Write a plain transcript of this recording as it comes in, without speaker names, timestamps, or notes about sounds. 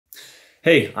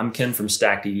Hey, I'm Ken from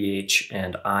Stacked EDH,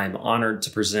 and I'm honored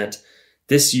to present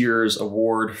this year's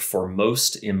award for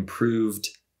Most Improved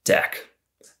Deck.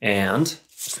 And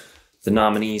the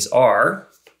nominees are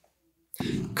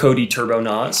Cody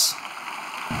Turbonauts,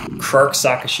 Krark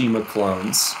Sakashima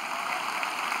Clones,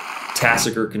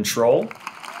 Tassiger Control,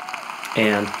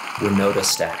 and Winota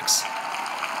Stacks.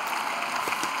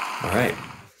 All right,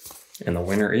 and the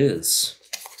winner is...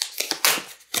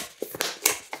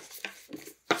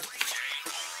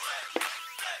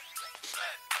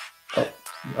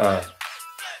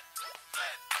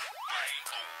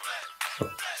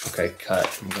 okay,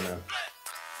 cut. I'm gonna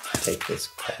take this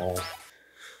call.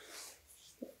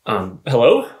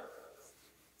 Hello?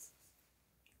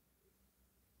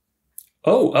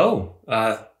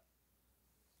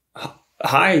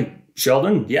 Hi,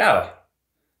 Sheldon. Yeah.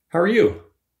 How are you?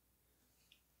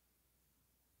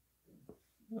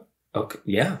 Okay,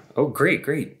 yeah. Oh, great.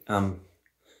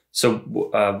 So,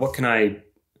 what can I...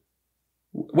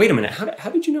 Wait a minute. How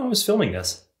did you know I was filming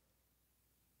this?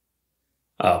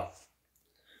 Oh.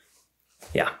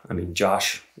 Yeah, I mean,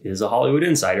 Josh is a Hollywood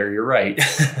insider. You're right.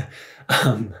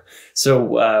 So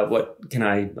what can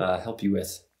I help you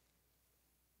with?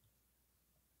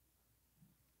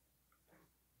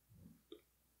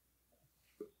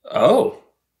 Oh,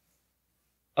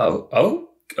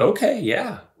 okay,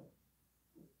 yeah.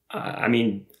 I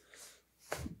mean,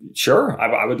 sure.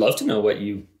 I would love to know what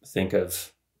you think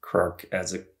of Krark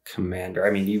as a commander.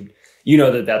 I mean, you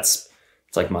know it's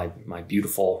like my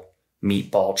beautiful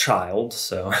meatball child.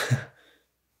 So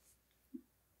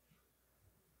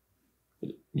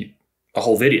a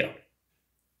whole video.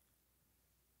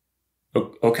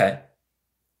 Okay.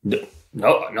 No.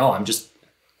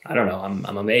 I don't know.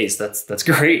 I'm amazed. That's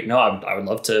great. No, I would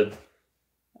love to.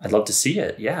 I'd love to see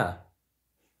it. Yeah.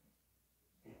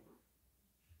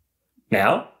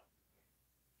 Now?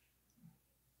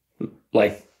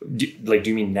 Do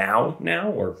you mean now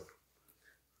or?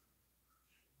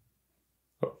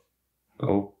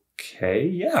 Okay.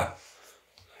 Yeah.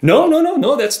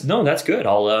 No. That's good.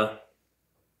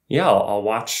 I'll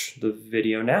watch the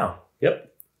video now.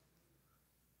 Yep.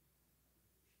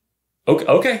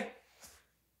 Okay.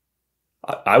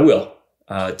 I will.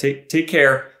 Take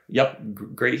care. Yep.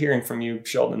 Great hearing from you,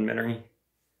 Sheldon Menery.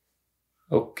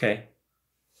 Okay.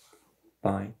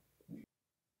 Bye.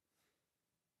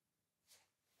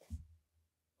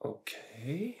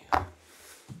 Okay.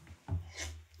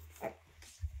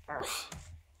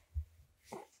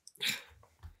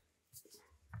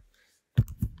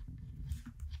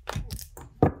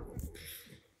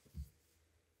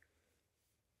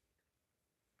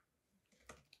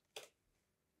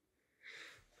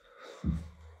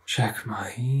 Check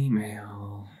my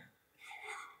email.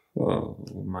 Oh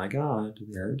my God,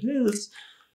 there it is.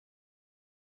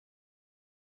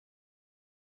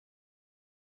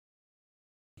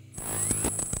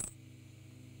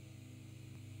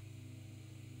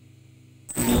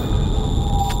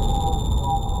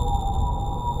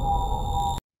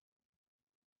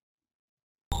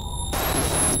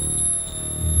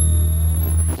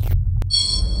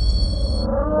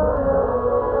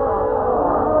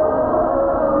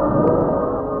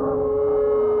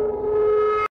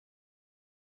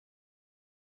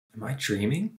 Am I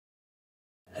dreaming?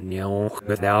 No,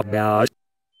 without doubt.